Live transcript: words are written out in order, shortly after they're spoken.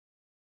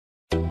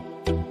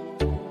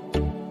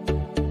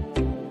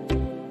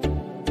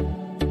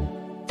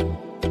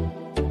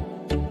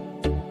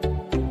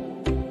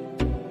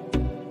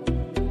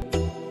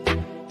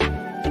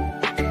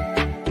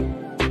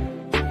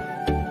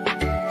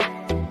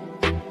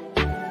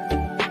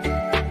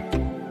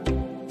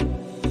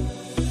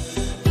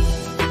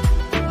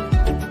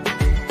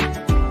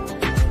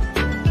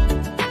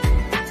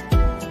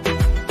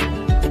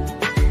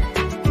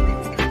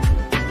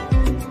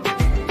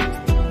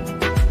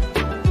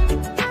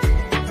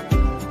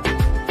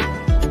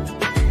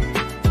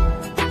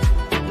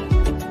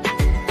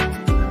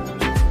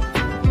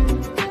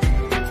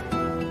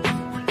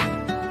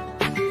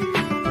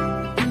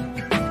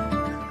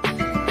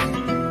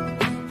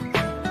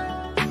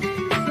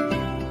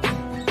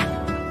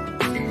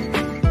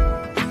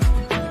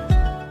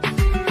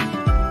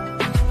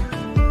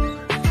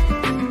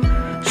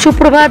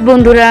সুপ্রভাত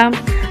বন্ধুরা,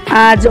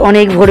 আজ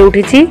অনেক ভোরে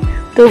উঠেছি।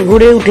 তো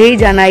ভোরে উঠেই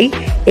জানাই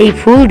এই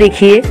ফুল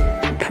দেখিয়ে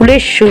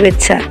ফুলের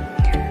শুভেচ্ছা।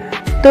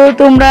 তো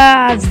তোমরা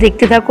আজ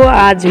দেখতে থাকো।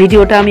 আজ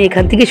ভিডিওটা আমি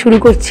এখান থেকে শুরু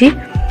করছি,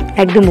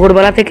 একদম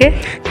ভোরবেলা থেকে।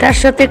 তার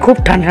সাথে খুব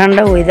ঠান্ডা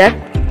ঠান্ডা ওয়েদার।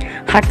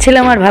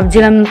 হাঁটছিলাম আর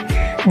ভাবছিলাম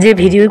যে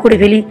ভিডিও করে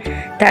ফেলি।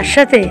 তার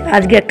সাথে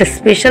আজকে একটা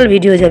স্পেশাল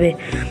ভিডিও যাবে।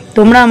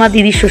 তোমরা আমার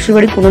দিদির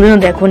শ্বশুরবাড়ি কোনোদিনও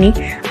দেখোনি,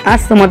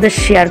 আজ তোমাদের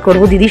শেয়ার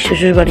করব দিদির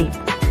শ্বশুরবাড়ি।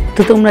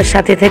 তো তোমরা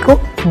সাথে থেকো,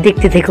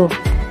 দেখতে থেকো।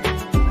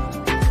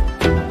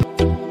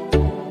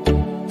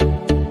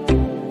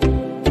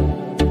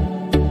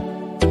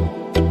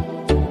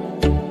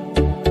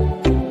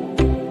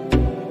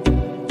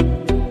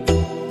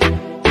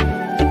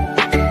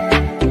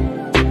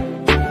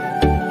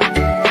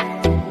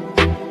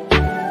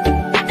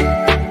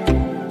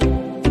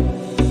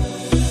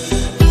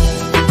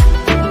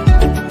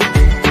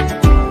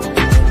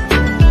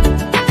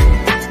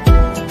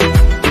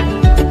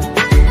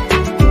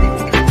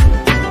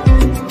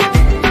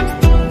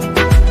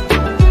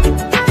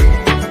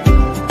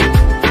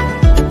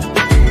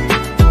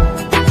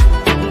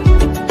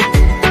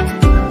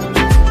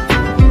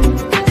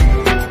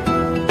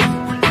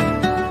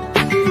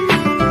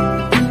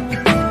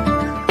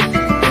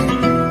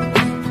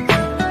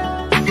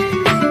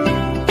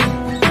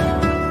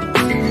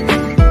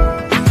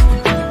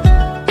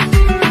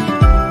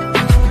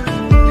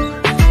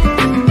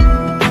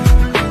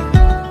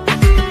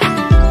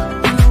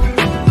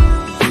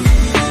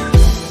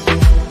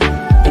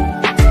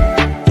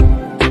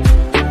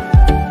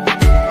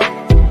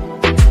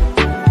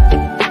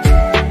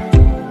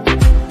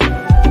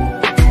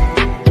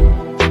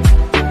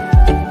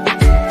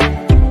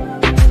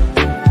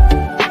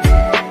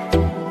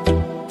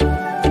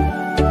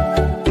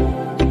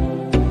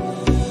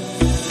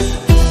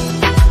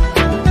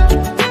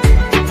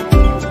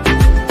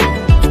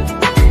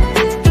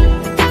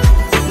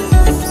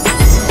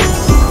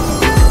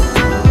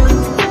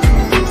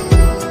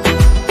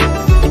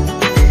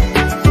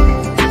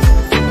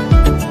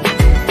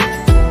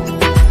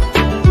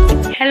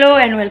 Hello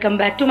and welcome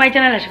back to my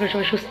channel. আশা করি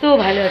সবাই সুস্থ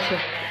ভালো আছে।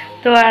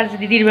 তো আজ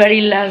দিদির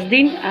বাড়ির লাস্ট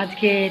দিন,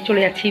 আজকে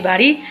চলে যাচ্ছি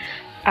বাড়ি।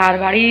 আর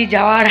বাড়ি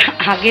যাওয়ার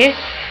আগে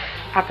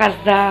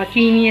আকাশদা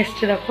কী নিয়ে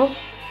এসছে দেখো।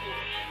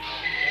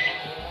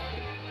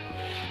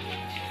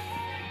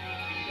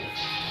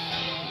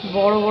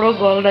 বড় বড়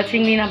গলদা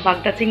চিংড়ি না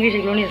বাগদা চিংড়ি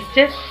সেগুলো নিয়ে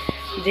এসছে,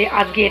 যে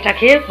আজকে এটা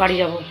খেয়ে বাড়ি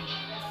যাব।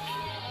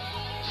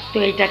 তো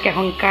এইটাকে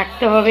এখন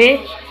কাটতে হবে,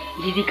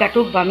 দিদি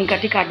কাটুক বা আমি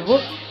কাটবো,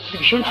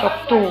 ভীষণ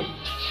শক্ত।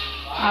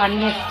 আর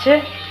নিয়ে এসছে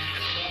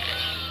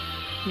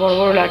বড়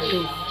বড় লাড্ডু,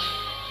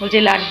 বলছে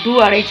লাড্ডু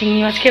আর এই চিংড়ি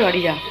মাছ খেয়ে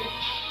বাড়ি যা,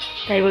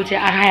 তাই বলছে।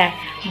 আর হ্যাঁ,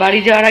 বাড়ি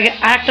যাওয়ার আগে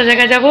আর একটা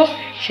জায়গায় যাব,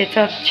 সেটা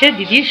হচ্ছে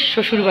দিদির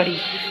শ্বশুরবাড়ি।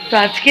 তো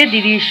আজকে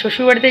দিদির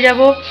শ্বশুরবাড়িতে যাব,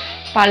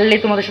 পারলে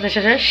তোমাদের সাথে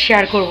সাথে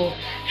শেয়ার করব।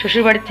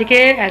 শ্বশুরবাড়ির থেকে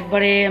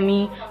একবারে আমি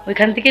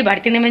ওইখান থেকেই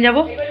বাড়িতে নেমে যাব,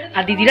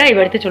 আর দিদিরা এই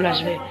বাড়িতে চলে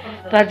আসবে।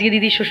 তো আজকে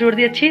দিদির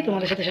শ্বশুরবাড়িতে যাচ্ছি,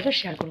 তোমাদের সাথে সাথে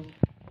শেয়ার করব।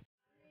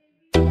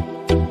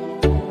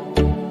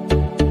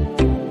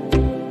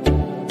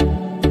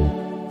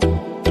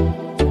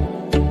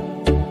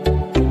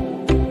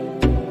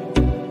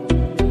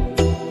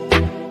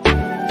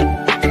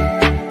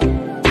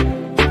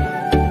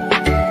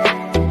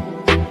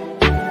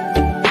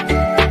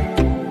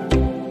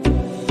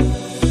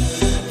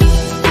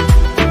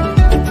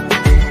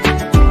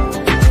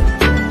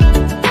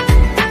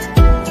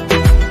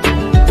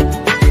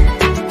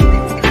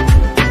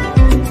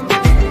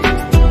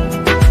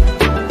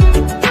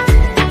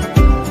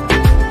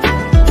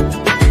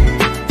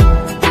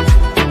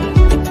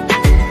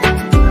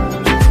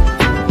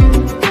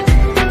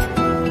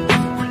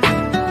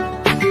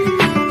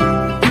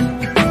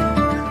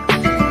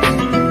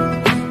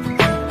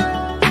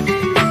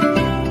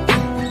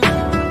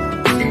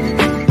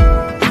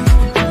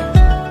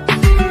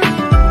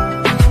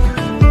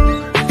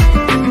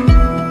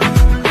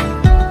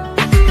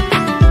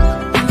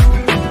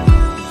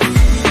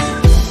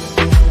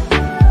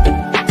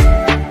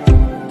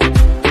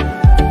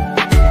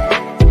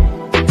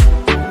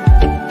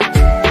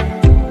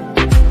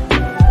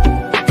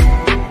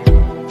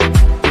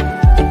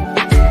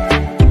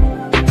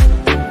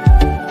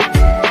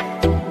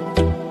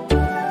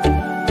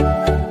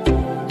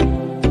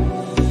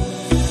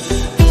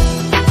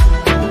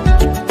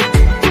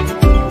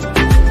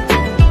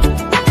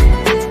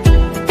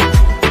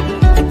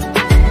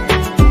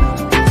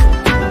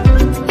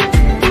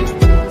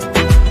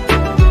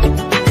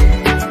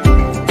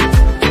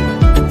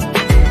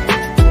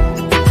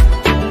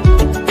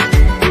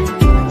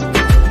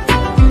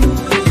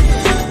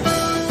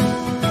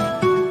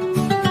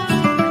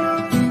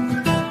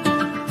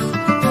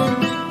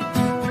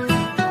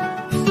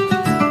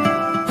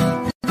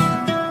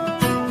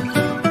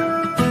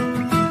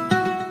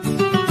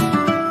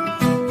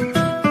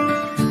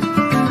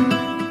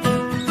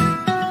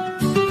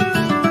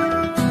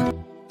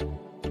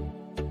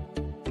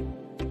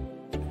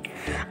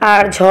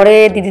 আর ঝড়ে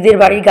দিদিদের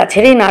বাড়ির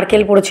গাছেরই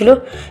নারকেল পড়েছিল,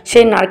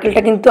 সেই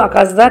নারকেলটা কিন্তু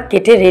আকাশদা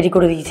কেটে রেডি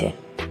করে দিয়েছে।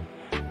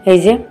 এই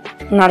যে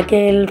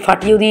নারকেল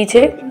ফাটিয়েও দিয়েছে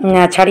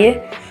ছাড়িয়ে।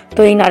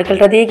 তো এই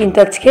নারকেলটা দিয়ে কিন্তু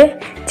আজকে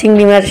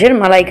চিংড়ি মাছের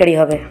মালাইকারি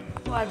হবে।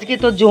 আজকে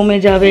তো জমে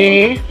যাবে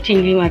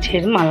চিংড়ি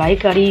মাছের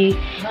মালাইকারি।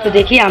 তো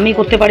দেখি আমি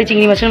করতে পারি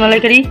চিংড়ি মাছের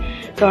মালাইকারি,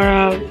 তো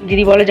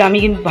দিদি বলে যে আমি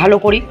কিন্তু ভালো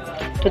করি।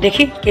 তো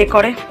দেখি কে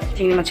করে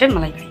চিংড়ি মাছের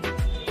মালাইকারি।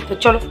 তো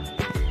চলো।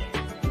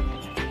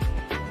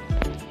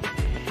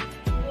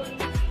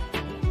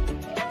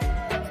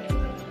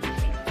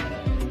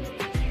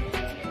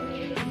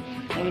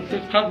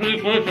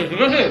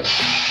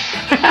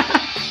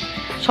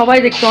 সবাই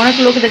দেখতো, অনেক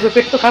লোক দেখবে,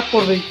 পেট তো খারাপ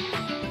করবেই।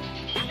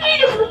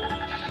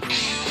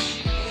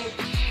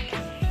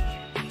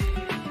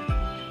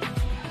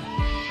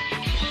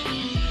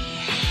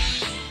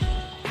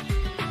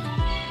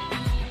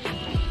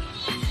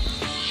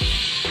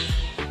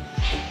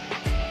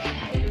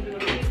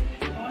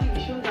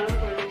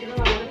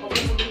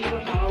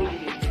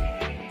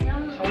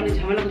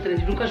 ঝামেলা করতে নেই,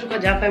 রুকা শুকা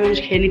যা পায় মানুষ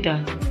খেয়ে নিতে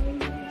হয়।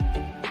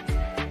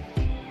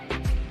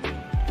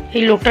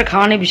 এই লোকটার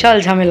খাওয়া নিয়ে বিশাল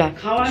ঝামেলা,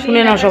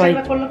 শুনে নাও সবাই,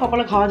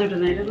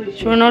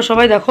 শুনে নাও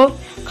সবাই। দেখো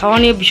খাওয়া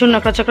নিয়ে ভীষণ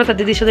নাকড়া চাকড়া, তার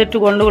দিদির সাথে একটু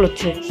গন্ডগোল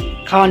হচ্ছে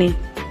খাওয়া নিয়ে।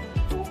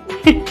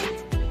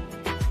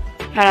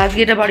 আর আজকে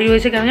এটা বাড়ি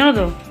হয়েছে কেন জানো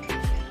তো?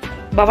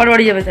 বাবার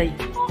বাড়ি যাবে, তাই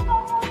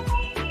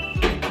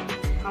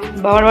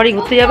বাবার বাড়ি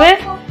ঘুরতে যাবে,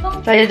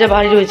 তাই এটা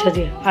বাড়ি রয়েছে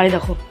আজকে। আরে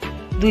দেখো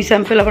 2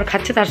 স্যাম্পেল আবার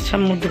খাচ্ছে, তার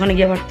মধ্যখানে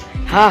গিয়ে আবার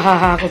হা হা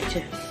হা করছে।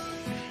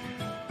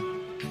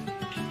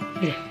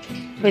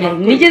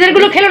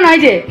 নিজেদেরগুলো খেলো না,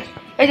 এই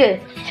যে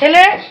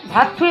ছেলে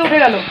ভাত ছুঁয়ে উঠে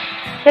গেল,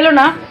 খেলো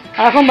না,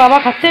 আর এখন বাবা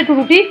খাচ্ছে একটু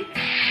রুটি,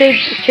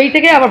 সেই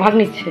থেকে আবার ভাগ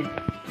নিচ্ছে।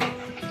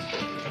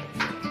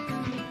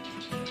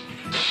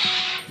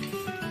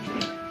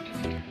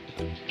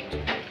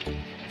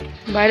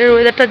 বাইরের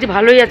ওয়েদারটা যে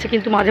ভালোই আছে,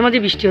 কিন্তু মাঝে মাঝে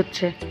বৃষ্টি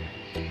হচ্ছে।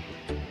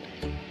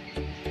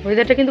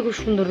 ওয়েদারটা কিন্তু খুব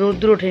সুন্দর,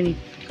 রোদ্দুর ওঠেনি।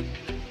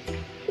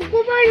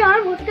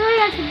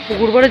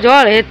 পুকুর পরে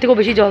জল, এর থেকেও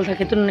বেশি জল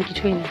থাকে তো, না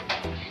কিছুই না।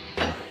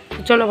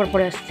 চলো আবার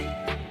পরে আসছি।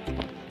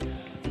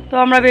 তো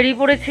আমরা বেরিয়ে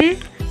পড়েছি,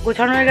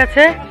 গোছানো হয়ে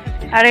গেছে।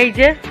 আর এই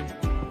যে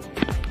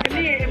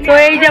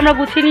আমরা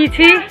গুছিয়ে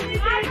নিয়েছি।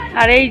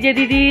 আর এই যে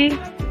দিদি,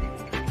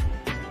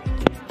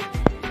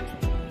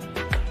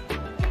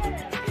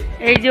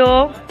 এই যে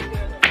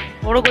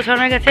ওরও গোছানো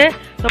হয়ে গেছে।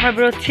 তো আমরা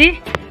বেরোচ্ছি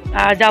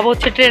আর যাবো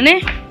হচ্ছে ট্রেনে।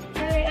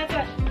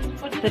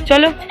 তো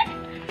চলো,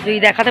 যদি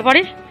দেখাতে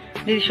পারি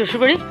দিদি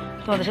শ্বশুরবাড়ি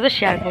তোমাদের সাথে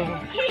শেয়ার করবো।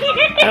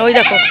 আর ওই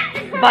দেখো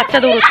বাচ্চা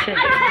দৌড়চ্ছে,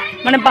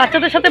 মানে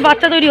বাচ্চাদের সাথে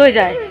বাচ্চা তৈরি হয়ে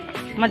যায়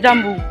আমার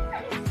জাম্বু।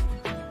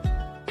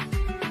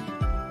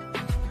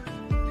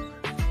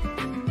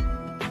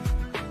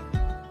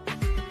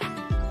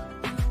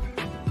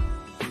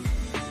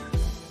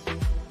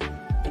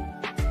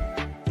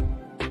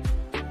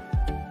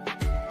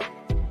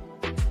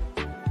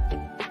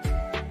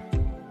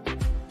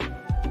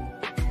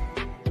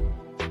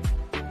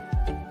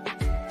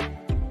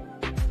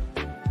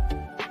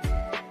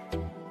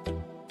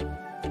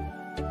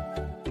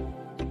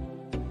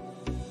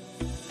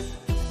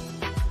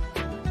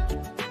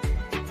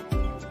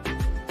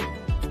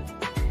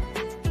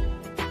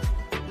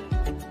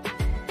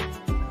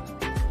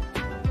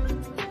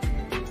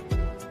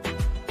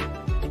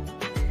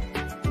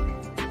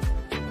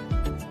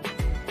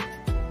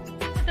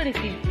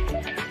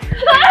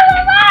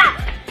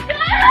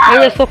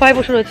 সোফায়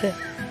বসে রয়েছে,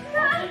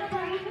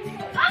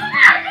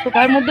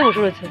 সোফার মধ্যে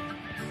বসে রয়েছে।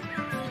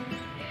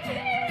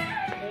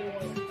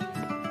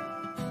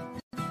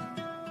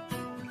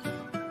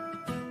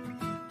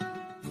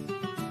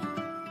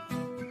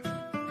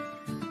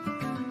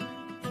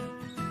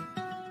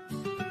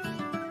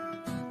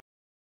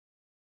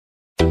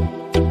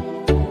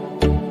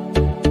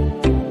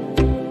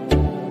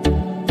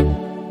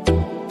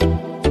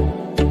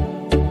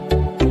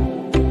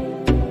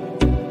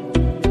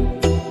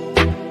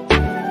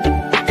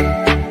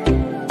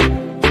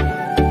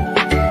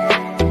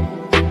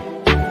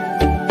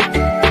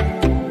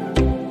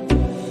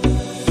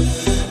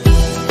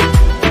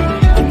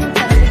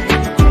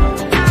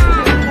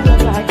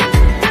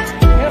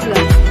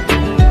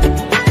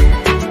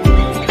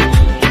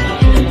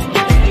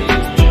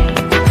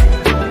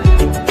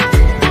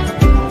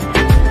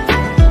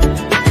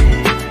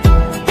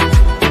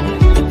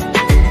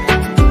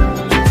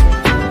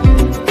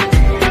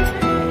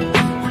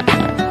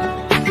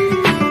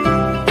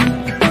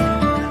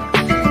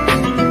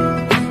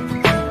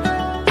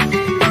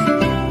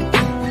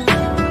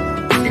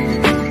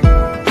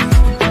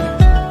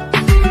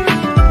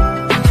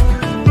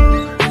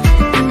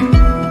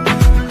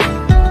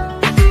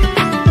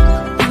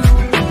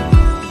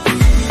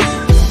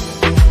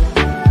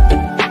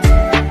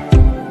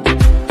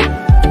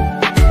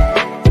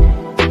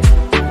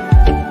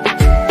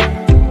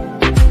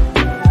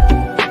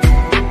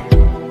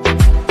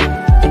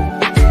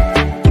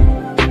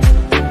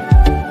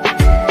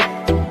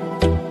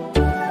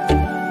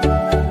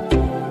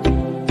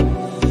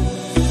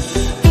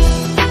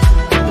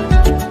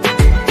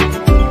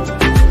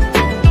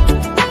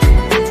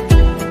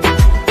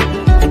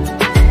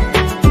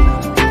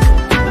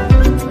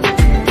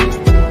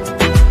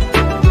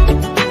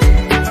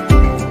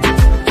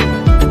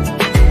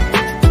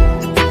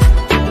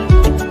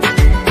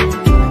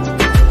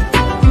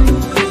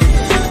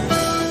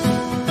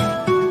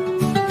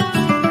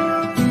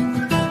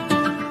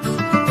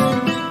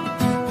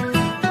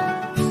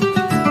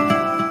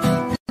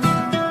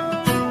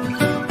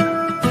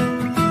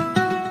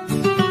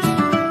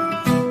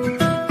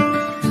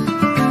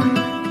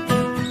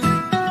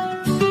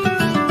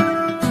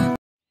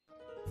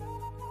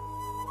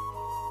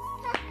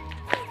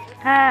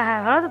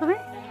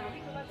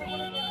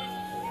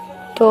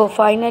 তো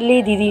ফাইনালি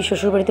দিদির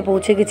শ্বশুরবাড়িতে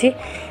পৌঁছে গেছি।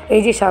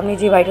 এই যে সামনে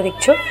যে বাড়িটা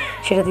দেখছো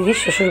সেটা দিদির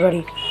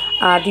শ্বশুরবাড়ি।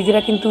 আর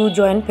দিদিরা কিন্তু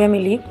জয়েন্ট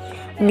ফ্যামিলি,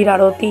 দিদির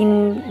আরও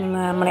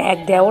মানে এক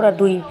দেওর আর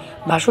 2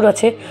 ভাসুর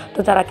আছে। তো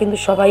তারা কিন্তু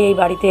সবাই এই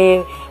বাড়িতে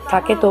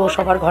থাকে। তো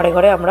সবার ঘরে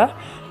ঘরে আমরা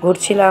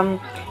ঘুরছিলাম,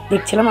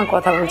 দেখছিলাম আর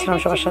কথা বলছিলাম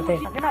সবার সাথে।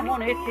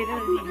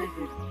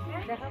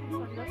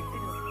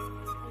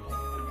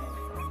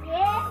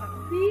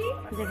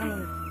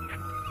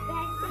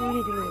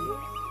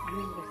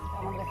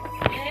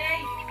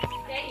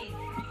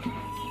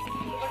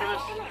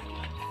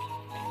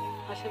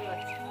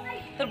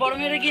 তোর বড়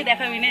মেয়েরা গিয়ে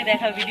দেখাবি না,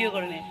 দেখা ভিডিও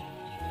করে নে।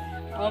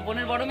 আমার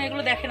বোনের বড় মেয়ে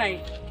এগুলো দেখে নাই।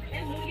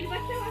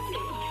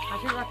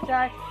 হাঁসের বাচ্চা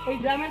এই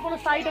গ্রামের কোনো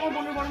সাইট আমার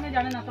বোনের বড় মেয়ে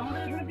জানে না। তো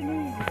আমাদের এখানে তুমি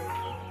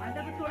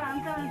তোরা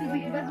আনতে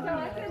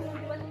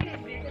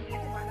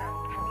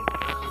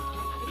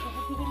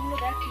কুকুরগুলো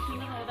দেখ কি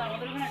সুন্দর।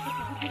 আমাদের এখানে একটা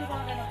কুকুর খুঁজে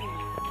পাওয়া যায় না।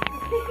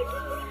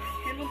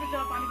 এর মধ্যে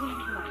পানি কোনো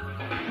কিছু না।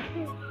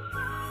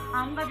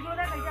 আম গাছগুলো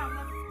দেখ, এই যে আম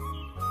গাছ।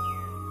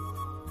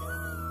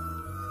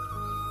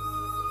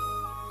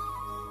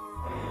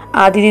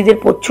 আর দিদিদের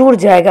প্রচুর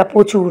জায়গা,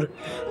 প্রচুর।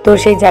 তো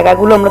সেই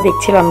জায়গাগুলো আমরা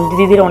দেখছিলাম।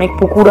 দিদিদের অনেক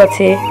পুকুর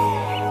আছে,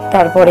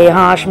 তারপরে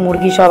হাঁস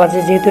মুরগি সব আছে,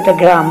 যেহেতু এটা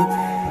গ্রাম।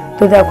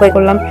 তো দেখো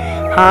করলাম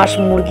হাঁস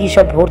মুরগি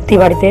সব ভর্তি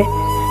বাড়িতে।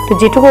 তো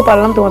যেটুকু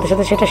পারলাম তোমাদের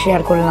সাথে সেটা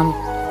শেয়ার করলাম।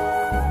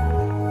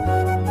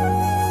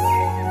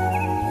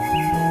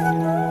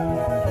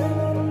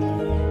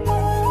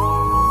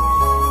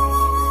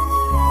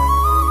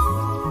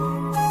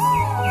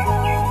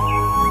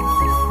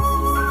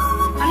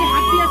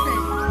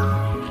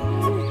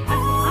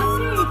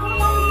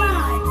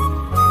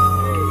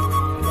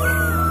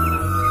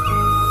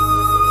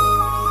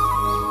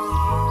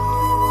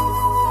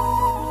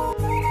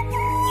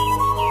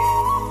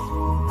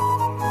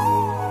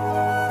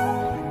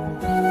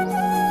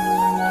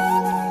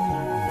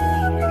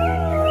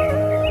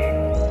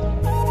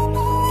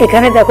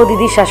 এখানে দেখো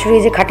দিদির শাশুড়ি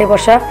যে খাটে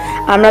বসা,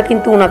 আমরা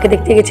কিন্তু ওনাকে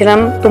দেখতে গেছিলাম।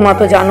 তোমরা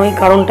তো জানোই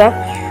কারণটা।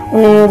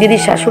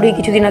 দিদির শাশুড়ি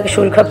কিছুদিন আগে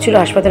শরীর খারাপ ছিল,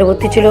 হাসপাতালে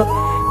ভর্তি ছিল।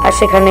 আর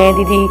সেখানে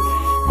দিদি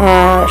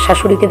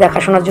শাশুড়িকে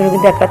দেখাশোনার জন্য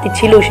কিন্তু একাতি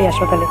ছিল সেই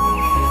হাসপাতালে।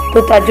 তো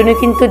তার জন্য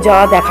কিন্তু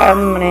দেখা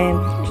মানে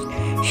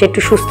সে একটু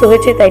সুস্থ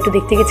হয়েছে, তাই একটু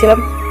দেখতে গেছিলাম।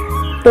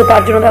 তো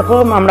তার জন্য দেখো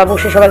আমরা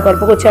বসে সবাই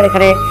গল্প করছি। আর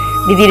এখানে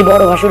দিদির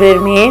বড় ভাসুরের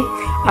মেয়ে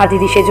আর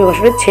দিদির সেজ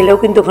ভাসুরের ছেলেও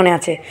কিন্তু ওখানে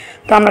আছে।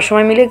 তো আমরা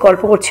সবাই মিলে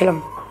গল্প করছিলাম।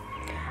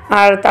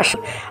 আর তার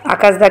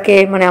আকাশদাকে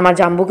মানে আমার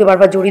জাম্বুকে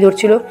বারবার জড়িয়ে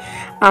ধরছিল।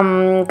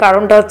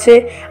 কারণটা হচ্ছে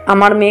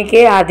আমার মেয়েকে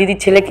আর দিদির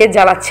ছেলেকে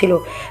জ্বালাচ্ছিল।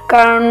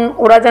 কারণ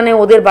ওরা জানে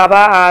ওদের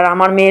বাবা আর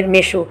আমার মেয়ের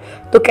মেসো,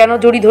 তো কেন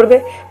জড়িয়ে ধরবে।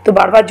 তো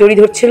বারবার জড়িয়ে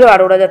ধরছিল আর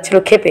ওরা যাচ্ছিল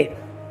খেপে।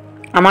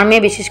 আমার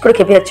মেয়ে বিশেষ করে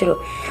খেপে যাচ্ছিল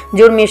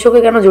যে ওর মেসোকে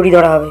কেন জড়িয়ে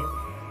ধরা হবে।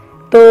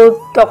 তো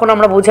তখন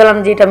আমরা বোঝালাম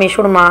যে এটা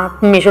মেসোর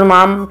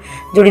মা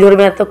জড়িয়ে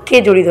ধরবে না তো কে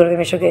জড়িয়ে ধরবে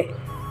মেসোকে,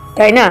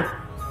 তাই না।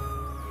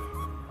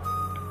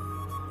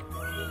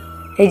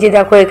 এই যে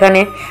দেখো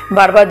এখানে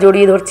বারবার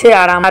জড়িয়ে ধরছে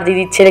আর আমার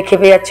দিদির ছেলে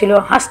খেপে যাচ্ছিল,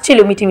 হাসছিল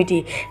মিটিমিটি,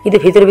 কিন্তু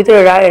ভিতরে ভিতরে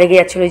রেগে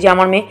যাচ্ছিলো যে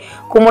আমার মেয়ে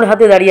কোমর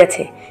হাতে দাঁড়িয়ে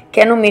আছে,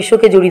 কেন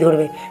মেসোকে জড়িয়ে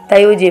ধরবে।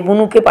 তাই ওই যে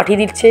বুনুকে পাঠিয়ে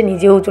দিচ্ছে,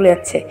 নিজেও চলে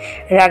যাচ্ছে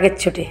রাগের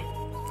চোটে।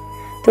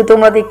 তো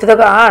তোমরা দেখতে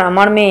থাকো। আর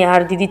আমার মেয়ে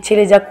আর দিদির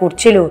ছেলে যা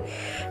করছিল,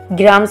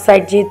 গ্রাম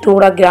সাইড যেহেতু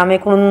ওরা গ্রামে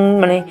কোনো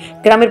মানে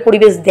গ্রামের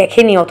পরিবেশ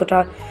দেখেনি অতটা,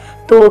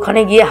 তো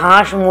ওখানে গিয়ে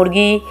হাঁস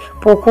মুরগি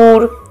পুকুর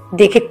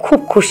দেখে খুব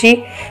খুশি,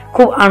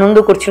 খুব আনন্দ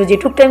করছিল।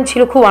 যেটুক টাইম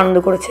ছিল খুব আনন্দ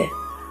করেছে।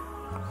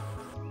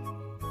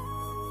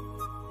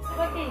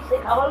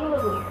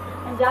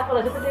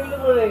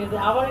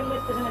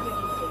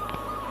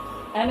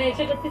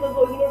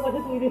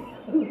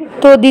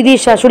 তো দিদির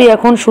শাশুড়ি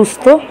এখন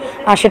সুস্থ,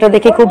 আর সেটা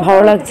দেখে খুব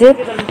ভালো লাগছে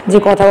যে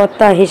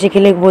কথাবার্তা হেসে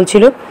খেলে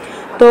বলছিল।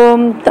 তো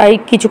তাই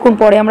কিছুক্ষণ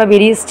পরে আমরা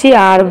বেরিয়ে এসেছি।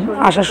 আর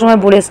আসার সময়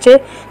বলে এসছে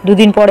 2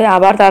 দিন পরে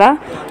আবার তারা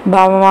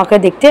বাবা মাকে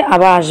দেখতে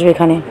আবার আসবে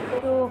এখানে।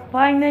 তো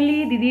ফাইনালি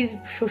দিদির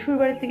শ্বশুর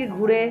বাড়ি থেকে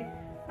ঘুরে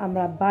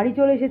আমরা বাড়ি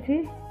চলে এসেছি।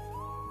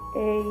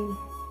 এই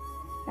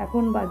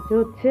এখন বাজে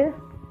হচ্ছে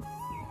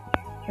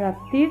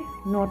রাত্রির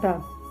 9টা,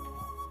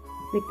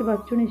 দেখতে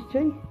পাচ্ছ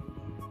নিশ্চয়ই।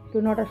 তো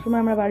 9টার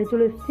সময় আমরা বাড়ি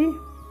চলে এসেছি।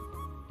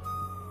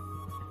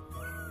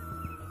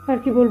 আর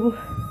কি বলবো,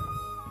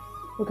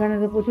 ওখানে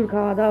তো প্রচুর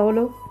খাওয়া দাওয়া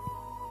হলো।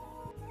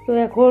 তো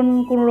এখন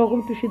কোনো রকম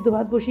একটু সিদ্ধ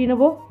ভাত বসিয়ে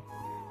নেবো।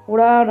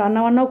 ওরা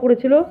রান্নাবান্নাও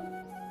করেছিল,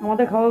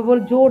 আমাদের খাওয়াবে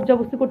বলে জোর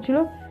জবরদস্তি করছিল।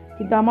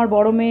 কিন্তু আমার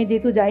বড় মেয়ে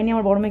যেহেতু যায়নি,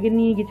 আমার বড় মেয়েকে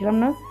নিয়ে গেছিলাম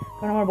না,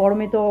 কারণ আমার বড়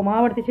মেয়ে তো মা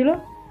বাড়িতে ছিল।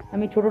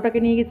 আমি ছোটোটাকে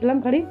নিয়ে গেছিলাম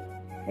খালি।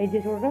 এই যে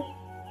ছোটোটা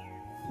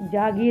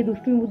যা গিয়ে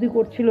দুষ্টুমি বুদ্ধি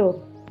করছিল,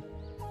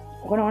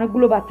 ওখানে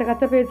অনেকগুলো বাচ্চা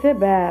কাচ্চা পেয়েছে,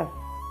 ব্যাস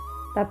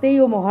তাতেই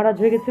ও মহারাজ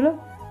হয়ে গেছিলো,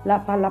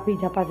 লাফালাফি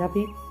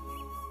ঝাপাঝাপি।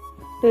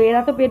 তো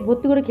এরা তো পেট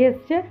ভর্তি করে খেয়ে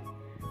এসছে,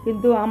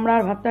 কিন্তু আমরা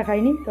আর ভাতটা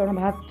খাইনি, কারণ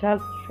ভাত ঝাল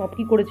সব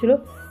কি করেছিল।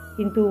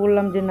 কিন্তু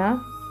বললাম যে না,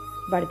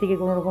 বাড়ি থেকে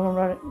কোনো রকম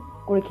আমরা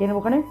করে খেয়ে নেবো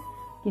ওখানে।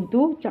 কিন্তু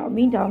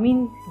চাউমিন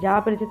যা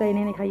পেরেছে তাই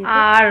এনে খাই।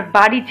 আর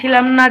বাড়ি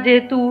ছিলাম না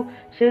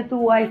সেহেতু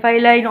ওয়াইফাই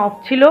লাইন অফ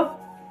ছিল,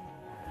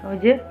 ওই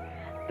যে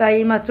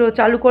তাই মাত্র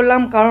চালু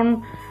করলাম। কারণ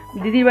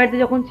দিদির বাড়িতে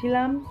যখন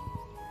ছিলাম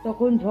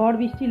তখন ঝড়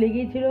বৃষ্টি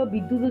লেগেই ছিল,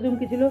 বিদ্যুৎও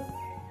চমকেছিল।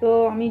 তো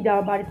আমি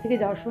বাড়ি থেকে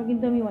যাওয়ার সময়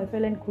কিন্তু আমি ওয়াইফাই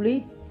লাইন খুলেই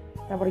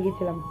তারপরে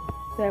গিয়েছিলাম।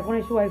 তো এখন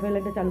এসে ওয়াইফাই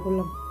লাইনটা চালু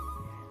করলাম।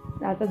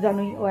 আর তো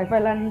জানোই ওয়াইফাই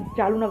লাইন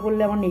চালু না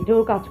করলে আমার নেটেও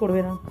কাজ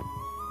করবে না,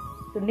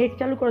 তো নেট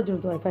চালু করার জন্য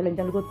তো ওয়াইফাই লাইন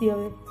চালু করতেই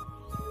হবে।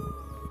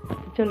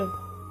 চলো,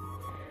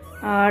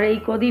 আর এই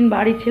কদিন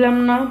বাড়ি ছিলাম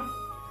না,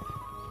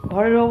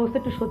 ঘরের অবস্থা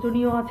একটু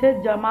শোচনীয় আছে,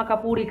 জামা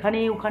কাপড় এখানে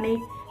ওখানে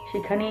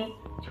সেখানে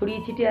ছড়িয়ে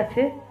ছিটিয়ে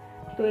আছে,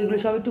 তো এগুলো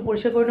সব একটু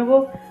পরিষ্কার করে নেবো।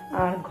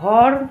 আর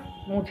ঘর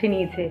মুছে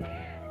নিয়েছে,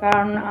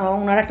 কারণ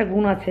ওনার একটা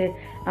গুণ আছে,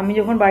 আমি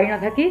যখন বাড়ি না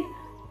থাকি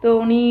তো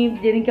উনি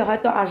যেদিনকে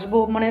হয়তো আসবো,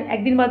 মানে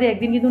একদিন বাদে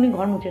একদিন কিন্তু উনি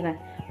ঘর মুছে নেয়।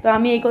 তো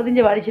আমি এই কদিন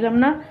যে বাড়ি ছিলাম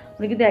না,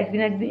 উনি কিন্তু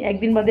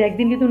একদিন বাদে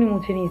একদিন কিন্তু উনি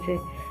মুছে নিয়েছে।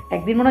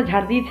 একদিন মনে হয়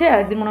ঝাড় দিয়েছে আর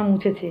একদিন মনে হয়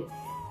মুছেছে,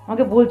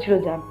 আমাকে বলছিল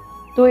যান।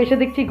 তো এসে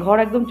দেখছি ঘর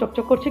একদম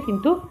চকচক করছে,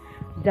 কিন্তু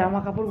জামা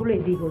কাপড়গুলো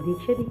এদিক ওদিক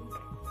সেদিক,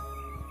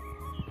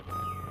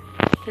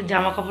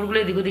 জামা কাপড়গুলো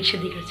এদিক ওদিক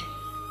সেদিক আছে।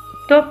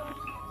 তো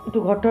একটু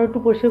ঘরটা একটু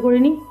পরিষ্কার করে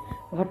নিই,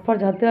 ঘর ফর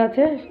ঝাড়তে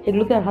আছে,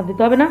 এগুলোতে আর হাত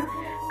দিতে হবে না।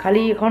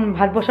 খালি এখন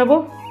ভাত বসাবো,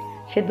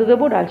 সেদ্ধ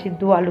দেবো, ডাল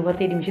সিদ্ধ, আলু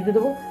ভাতে ডিম সিদ্ধ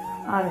দেবো,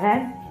 আর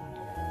হ্যাঁ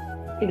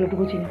এগুলো একটু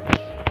গুছি না।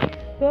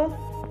 তো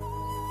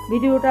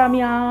ভিডিওটা আমি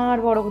আর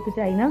বড় করতে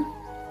চাই না,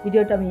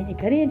 ভিডিওটা আমি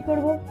এখানেই এন্ড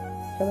করবো।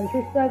 সবাই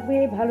সুস্থ থাকবে,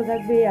 ভালো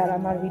থাকবে, আর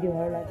আমার ভিডিও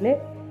ভালো লাগলে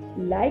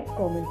লাইক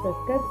কমেন্ট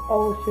সাবস্ক্রাইব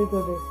অবশ্যই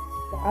করবে।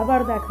 তো আবার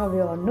দেখা হবে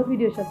অন্য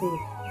ভিডিওর সাথে,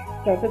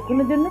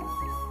 ততক্ষণের জন্য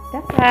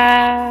টাটা।